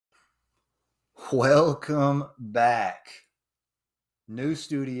Welcome back. New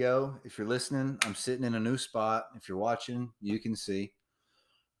studio. If you're listening, I'm sitting in a new spot. If you're watching, you can see.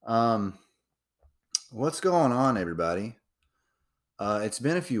 Um, what's going on, everybody? It's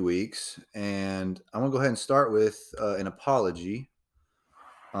been a few weeks, and I'm gonna go ahead and start with an apology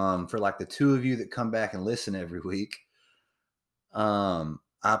for like the two of you that come back and listen every week. I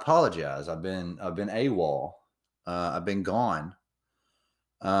apologize. I've been AWOL. I've been gone.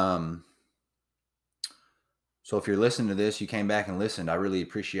 Um, So if you're listening to this, you came back and listened. I really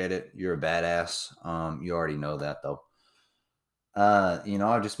appreciate it. You're a badass. You already know that though.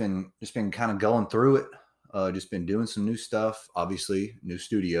 I've just been kind of going through it. Just been doing some new stuff. Obviously, new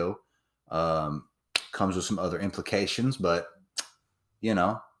studio comes with some other implications, but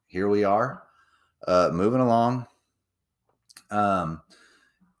here we are, moving along. And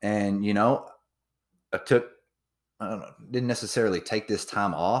I took, I don't know, didn't necessarily take this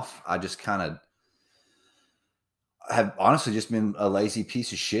time off. I just kind of have honestly just been a lazy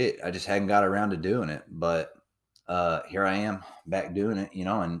piece of shit. I just hadn't got around to doing it, but here I am back doing it,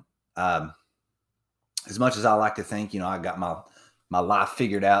 and as much as I like to think, I got my life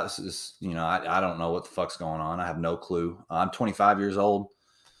figured out. This is, I don't know what the fuck's going on. I have no clue. I'm 25 years old.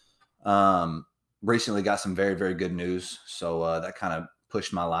 Recently got some very, very good news. So that kind of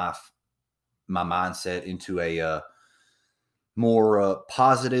pushed my mindset into a more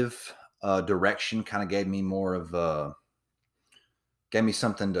positive direction. Kind of gave me gave me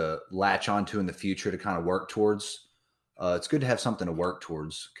something to latch onto in the future to kind of work towards. It's good to have something to work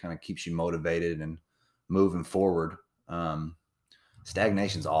towards. Kind of keeps you motivated and moving forward.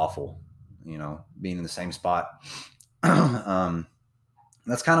 Stagnation's awful, being in the same spot. That's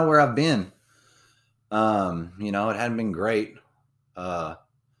kind of where I've been. It hadn't been great. I'm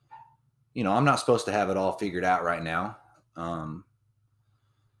not supposed to have it all figured out right now.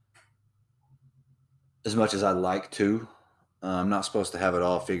 As much as I'd like to, I'm not supposed to have it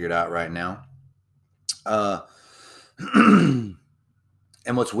all figured out right now. And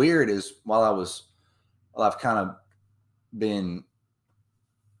what's weird is while I've kind of been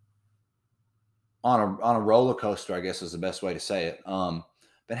on a roller coaster, I guess is the best way to say it.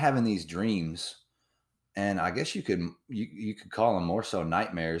 Been having these dreams, and I guess you could call them more so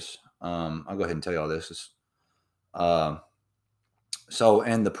nightmares. I'll go ahead and tell you all this. And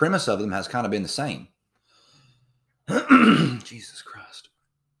the premise of them has kind of been the same. Jesus Christ.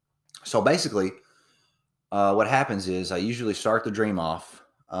 So basically, what happens is I usually start the dream off.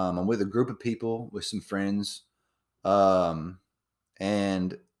 I'm with a group of people, with some friends, and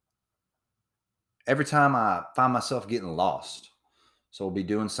every time I find myself getting lost. So we'll be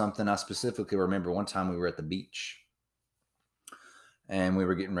doing something. I specifically remember one time we were at the beach and we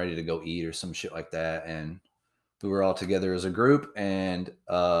were getting ready to go eat or some shit like that. And we were all together as a group, and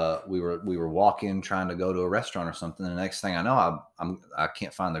we were walking, trying to go to a restaurant or something. And the next thing I know, I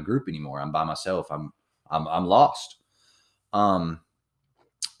can't find the group anymore. I'm by myself. I'm lost.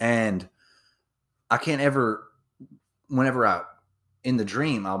 And I can't ever, whenever I in the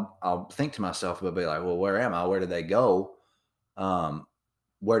dream, I'll think to myself, I'll be like, well, where am I? Where did they go?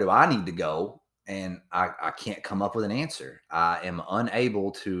 Where do I need to go? And I can't come up with an answer. I am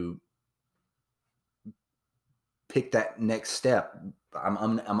unable to pick that next step.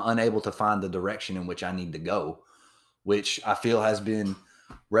 I'm unable to find the direction in which I need to go, which I feel has been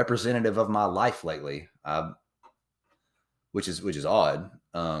representative of my life lately, which is odd.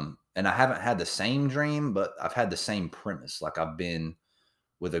 And I haven't had the same dream, but I've had the same premise. Like I've been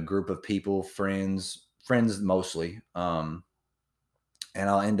with a group of people, friends mostly, and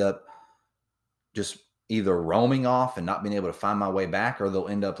I'll end up just either roaming off and not being able to find my way back, or they'll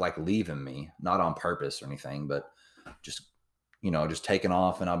end up like leaving me, not on purpose or anything, but just taking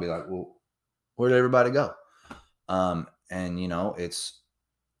off, and I'll be like, well, where did everybody go? And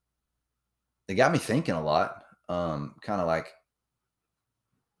it got me thinking a lot, kind of like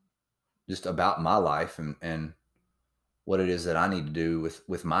just about my life and what it is that I need to do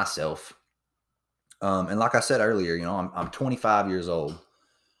with myself. And like I said earlier, I'm 25 years old.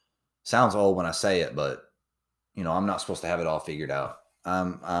 Sounds old when I say it, but I'm not supposed to have it all figured out.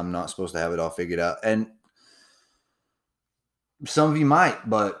 I'm not supposed to have it all figured out. And some of you might,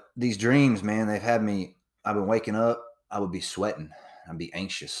 but these dreams, man, I've been waking up, I would be sweating. I'd be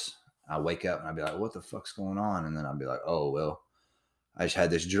anxious. I wake up and I'd be like, what the fuck's going on? And then I'd be like, oh, well, I just had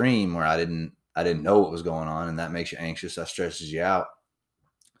this dream where I didn't know what was going on. And that makes you anxious. That stresses you out.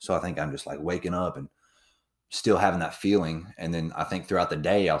 So I think I'm just like waking up and still having that feeling. And then I think throughout the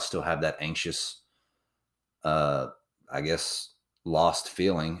day, I'll still have that anxious, I guess, lost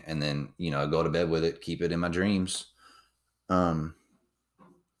feeling. And then, go to bed with it, keep it in my dreams.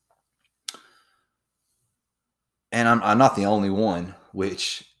 And I'm not the only one,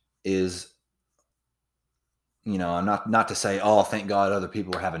 which is, I'm not to say, oh, thank God other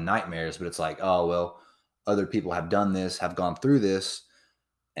people are having nightmares, but it's like, oh, well, other people have done this, have gone through this,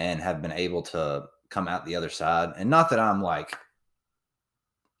 and have been able to come out the other side. And not that I'm like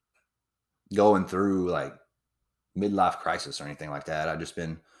going through like midlife crisis or anything like that. I've just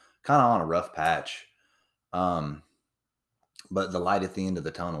been kind of on a rough patch. Um, but the light at the end of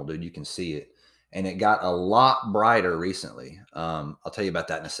the tunnel, dude, you can see it. And it got a lot brighter recently. I'll tell you about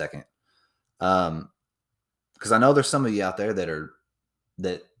that in a second. Because I know there's some of you out there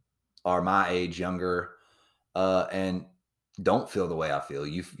that are my age, younger, and don't feel the way I feel.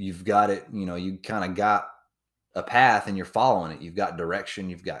 You've got it. You kind of got a path and you're following it. You've got direction.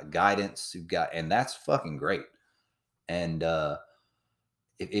 You've got guidance. And that's fucking great. And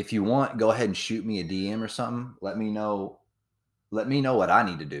if you want, go ahead and shoot me a DM or something. Let me know. Let me know what I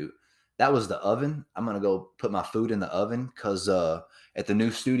need to do. That was the oven. I'm gonna go put my food in the oven because at the new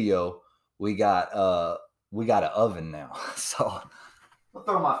studio we got an oven now. So I'll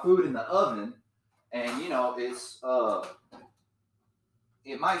throw my food in the oven, and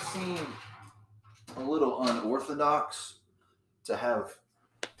it might seem a little unorthodox to have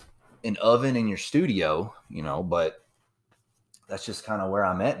an oven in your studio, but that's just kind of where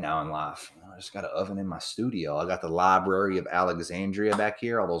I'm at now in life. I just got an oven in my studio. I got the Library of Alexandria back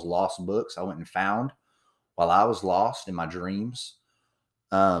here, all those lost books I went and found while I was lost in my dreams.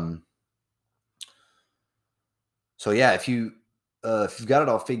 Um, so yeah, if you've got it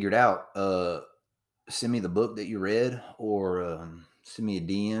all figured out, send me the book that you read, or send me a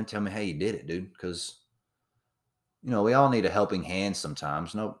DM. Tell me how you did it, dude. Because we all need a helping hand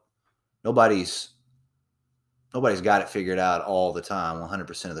sometimes. Nobody's nobody's got it figured out all the time,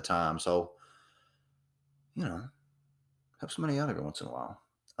 100% of the time. So help somebody out every once in a while.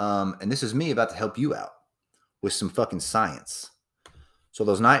 And this is me about to help you out with some fucking science. So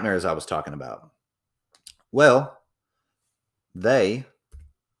those nightmares I was talking about. Well, they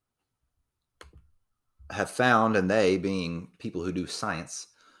have found, and they being people who do science,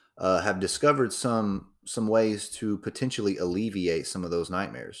 have discovered some ways to potentially alleviate some of those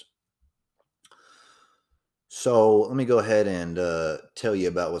nightmares. So let me go ahead and tell you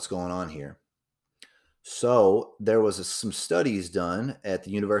about what's going on here. So there was some studies done at the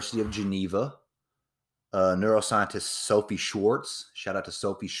University of Geneva. Neuroscientist Sophie Schwartz. Shout out to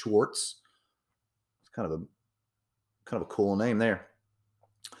Sophie Schwartz. It's kind of a cool name there.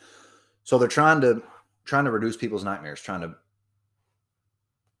 So they're trying to reduce people's nightmares, trying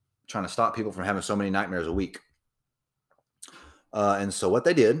to stop people from having so many nightmares a week. And so what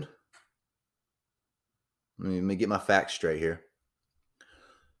they did, let me get my facts straight here.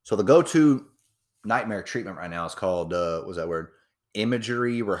 So the go-to nightmare treatment right now is called, what's that word?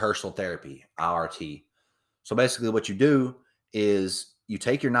 Imagery rehearsal therapy, IRT. So basically what you do is you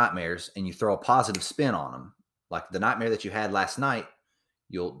take your nightmares and you throw a positive spin on them. Like the nightmare that you had last night,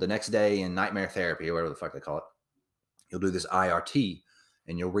 the next day in nightmare therapy or whatever the fuck they call it, you'll do this IRT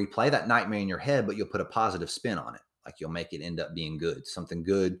and you'll replay that nightmare in your head, but you'll put a positive spin on it. Like you'll make it end up being good. Something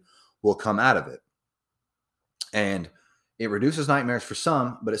good will come out of it. And it reduces nightmares for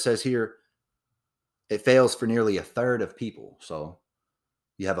some, but it says here it fails for nearly a third of people. So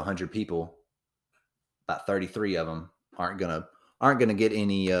you have 100 people, about 33 of them aren't gonna get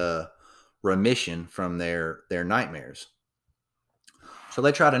any remission from their nightmares. So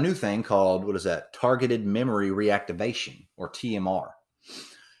they tried a new thing called, what is that? Targeted memory reactivation, or TMR.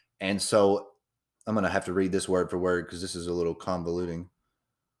 And so I'm going to have to read this word for word because this is a little convoluting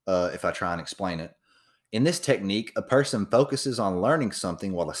if I try and explain it. In this technique, a person focuses on learning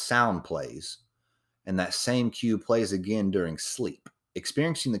something while a sound plays, and that same cue plays again during sleep.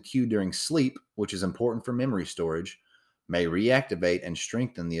 Experiencing the cue during sleep, which is important for memory storage, may reactivate and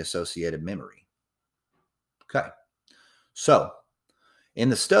strengthen the associated memory. Okay. So in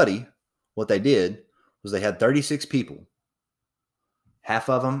the study, what they did was they had 36 people. Half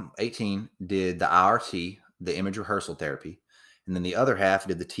of them, 18, did the IRT, the image rehearsal therapy, and then the other half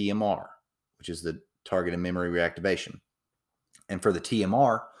did the TMR, which is the targeted memory reactivation. And for the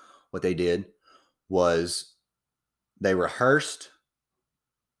TMR, what they did was they rehearsed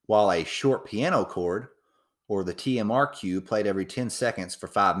while a short piano chord or the TMR cue played every 10 seconds for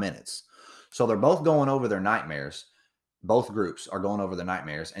 5 minutes. So they're both going over their nightmares. Both groups are going over their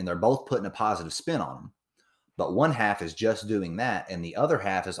nightmares, and they're both putting a positive spin on them. But one half is just doing that, and the other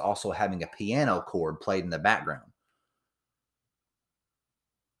half is also having a piano chord played in the background.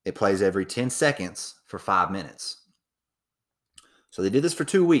 It plays every 10 seconds for 5 minutes. So they did this for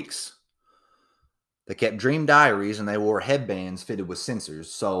 2 weeks. They kept dream diaries, and they wore headbands fitted with sensors.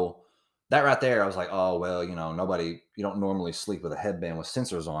 So that right there, I was like, oh, well, you don't normally sleep with a headband with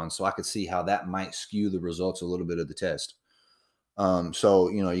sensors on. So I could see how that might skew the results a little bit of the test. So,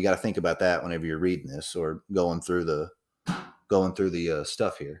 you got to think about that whenever you're reading this or going through the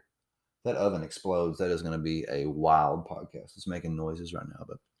stuff here. That oven explodes. That is going to be a wild podcast. It's making noises right now,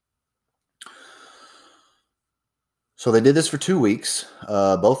 but. So they did this for 2 weeks.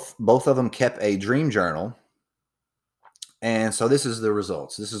 Both of them kept a dream journal. And so this is the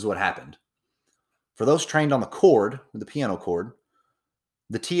results. This is what happened. For those trained on the cord, with the piano cord,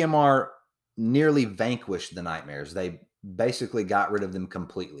 the TMR nearly vanquished the nightmares. They basically got rid of them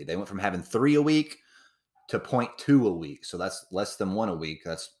completely. They went from having 3 a week to 0.2 a week. So that's less than 1 a week.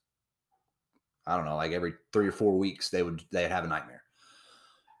 That's, I don't know, like every 3 or 4 weeks they'd have a nightmare,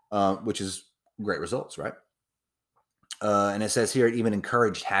 which is great results, right? And it says here it even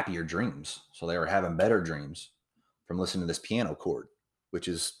encouraged happier dreams. So they were having better dreams from listening to this piano chord, which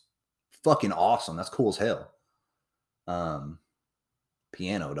is fucking awesome. That's cool as hell.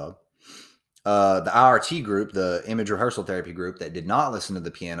 Piano, dog. The IRT group, the image rehearsal therapy group that did not listen to the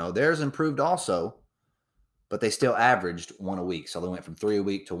piano, theirs improved also, but they still averaged 1 a week. So they went from 3 a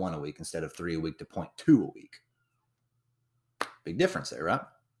week to 1 a week instead of 3 a week to 0.2 a week. Big difference there, right?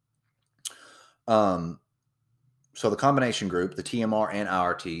 So the combination group, the TMR and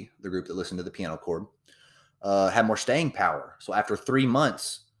IRT, the group that listened to the piano chord, had more staying power. So after 3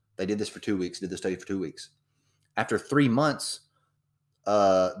 months, they did this for 2 weeks, did the study for 2 weeks. After 3 months,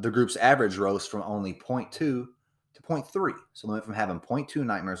 the group's average rose from only 0.2 to 0.3. So they went from having 0.2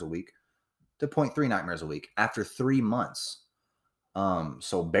 nightmares a week to 0.3 nightmares a week after 3 months.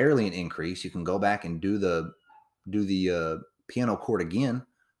 So barely an increase. You can go back and do the piano chord again,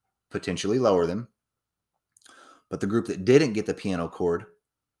 potentially lower them. But the group that didn't get the piano chord,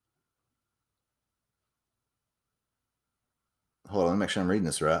 hold on, let me make sure I'm reading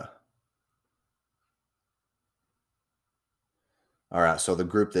this right. All right, so the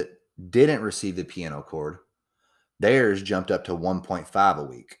group that didn't receive the piano chord, theirs jumped up to 1.5 a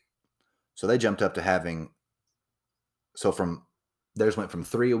week. So they jumped up to theirs went from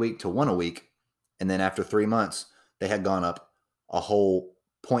 3 a week to 1 a week. And then after 3 months, they had gone up a whole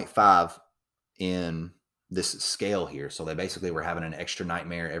 0.5 in this scale here. So they basically were having an extra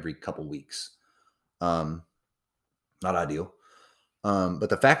nightmare every couple weeks. Not ideal. But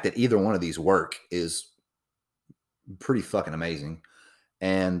the fact that either one of these work is pretty fucking amazing.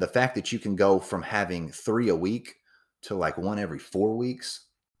 And the fact that you can go from having 3 a week to like 1 every 4 weeks,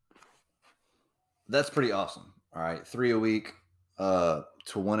 that's pretty awesome. All right. 3 a week to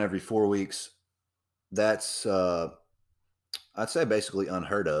 1 every 4 weeks. That's, I'd say basically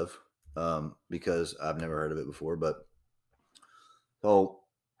unheard of, because I've never heard of it before. But so,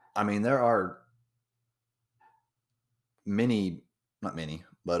 I mean, there are not many,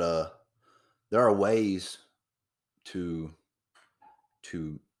 but there are ways to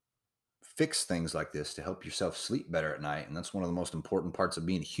fix things like this to help yourself sleep better at night. And that's one of the most important parts of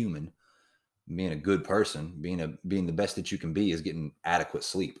being human, being a good person, being the best that you can be is getting adequate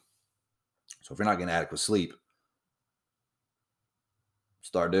sleep. So if you're not getting adequate sleep,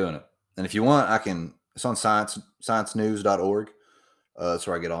 start doing it. And if you want, it's on sciencenews.org. That's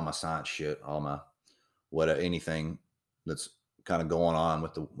where I get all my science shit, all my anything that's kind of going on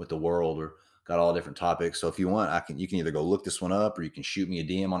with the world, or got all different topics. So if you want, you can either go look this one up, or you can shoot me a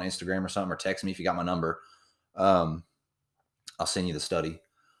DM on Instagram or something, or text me if you got my number. I'll send you the study,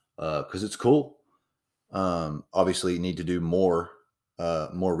 because it's cool. Obviously you need to do more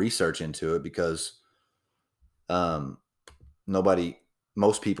research into it, because the majority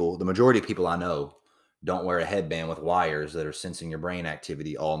of people I know don't wear a headband with wires that are sensing your brain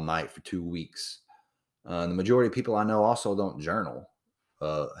activity all night for 2 weeks. The majority of people I know also don't journal,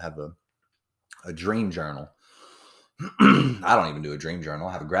 have a dream journal. I don't even do a dream journal.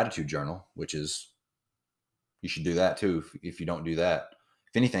 I have a gratitude journal, which is, you should do that too. If you don't do that,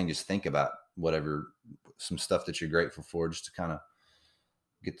 if anything, just think about some stuff that you're grateful for, just to kind of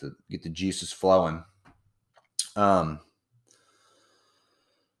get the juices flowing. Turn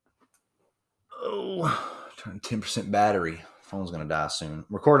 10% battery. Phone's gonna die soon. I'm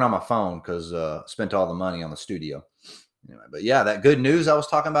recording on my phone because spent all the money on the studio. Anyway, but yeah, that good news I was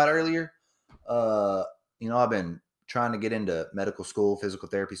talking about earlier. I've been trying to get into medical school, physical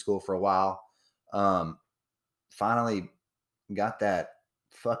therapy school for a while. Finally got that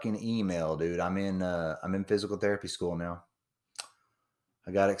fucking email, dude. I'm in physical therapy school now.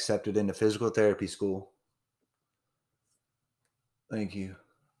 I got accepted into physical therapy school. Thank you.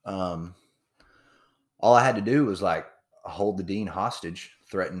 All I had to do was like hold the dean hostage,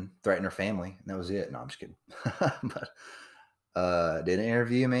 threaten her family, and that was it. No, I'm just kidding. But Did an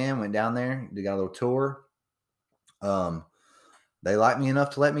interview, man. Went down there, got a little tour. They liked me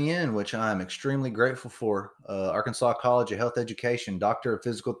enough to let me in, which I'm extremely grateful for. Arkansas College of Health Education, Doctor of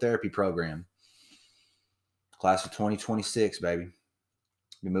Physical Therapy program. Class of 2026, baby.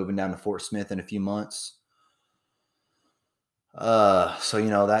 Be moving down to Fort Smith in a few months.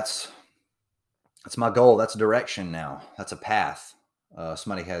 So that's my goal. That's a direction now. That's a path. It's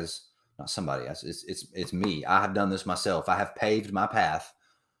me. I have done this myself. I have paved my path.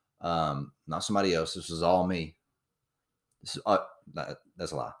 Not somebody else. This is all me.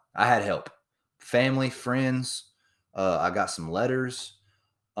 That's a lie. I had help, family, friends. I got some letters.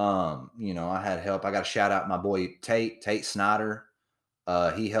 I had help. I got to shout out my boy Tate Snyder.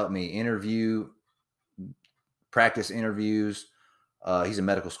 He helped me practice interviews. He's in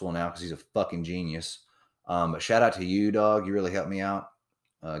medical school now because he's a fucking genius. But shout out to you, dog. You really helped me out.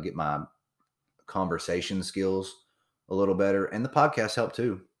 Get my conversation skills a little better. And the podcast helped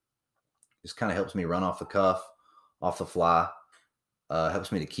too. Just kind of helps me run off the cuff, off the fly.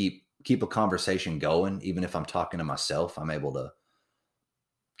 Helps me to keep a conversation going. Even if I'm talking to myself, I'm able to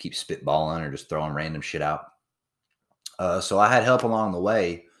keep spitballing or just throwing random shit out. So I had help along the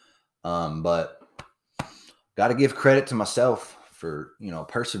way. But got to give credit to myself for,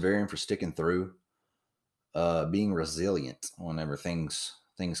 persevering, for sticking through, being resilient whenever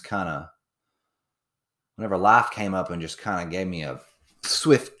whenever life came up and just kind of gave me a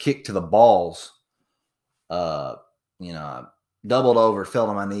swift kick to the balls. I doubled over, fell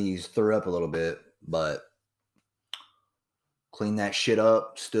on my knees, threw up a little bit, but cleaned that shit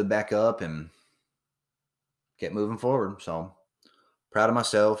up, stood back up, and kept moving forward. So proud of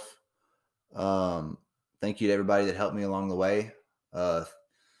myself. Thank you to everybody that helped me along the way.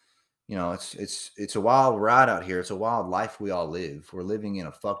 It's a wild ride out here. It's a wild life we all live. We're living in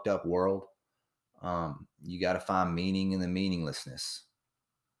a fucked up world. You got to find meaning in the meaninglessness.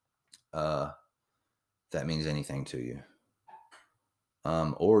 If that means anything to you.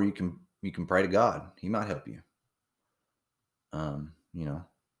 Or you can pray to God. He might help you. There's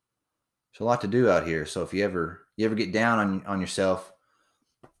a lot to do out here. So if you ever get down on yourself,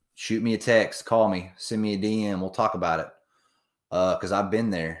 shoot me a text, call me, send me a DM. We'll talk about it. Cause I've been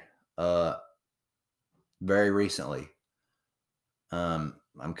there, very recently. I'm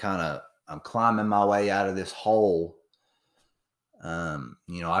climbing my way out of this hole.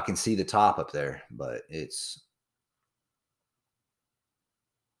 I can see the top up there, but it's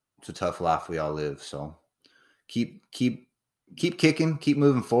a tough life we all live. So keep kicking, keep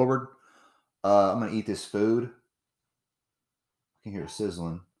moving forward. I'm going to eat this food. I can hear it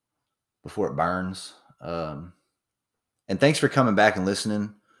sizzling before it burns. And thanks for coming back and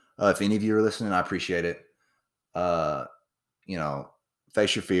listening. If any of you are listening, I appreciate it.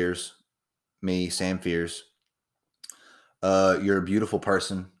 Face your fears. Me, Sam Fears. You're a beautiful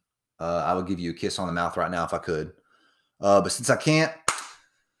person. I would give you a kiss on the mouth right now if I could. But since I can't,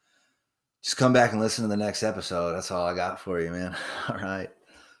 just come back and listen to the next episode. That's all I got for you, man. All right.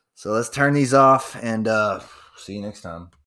 So let's turn these off and see you next time.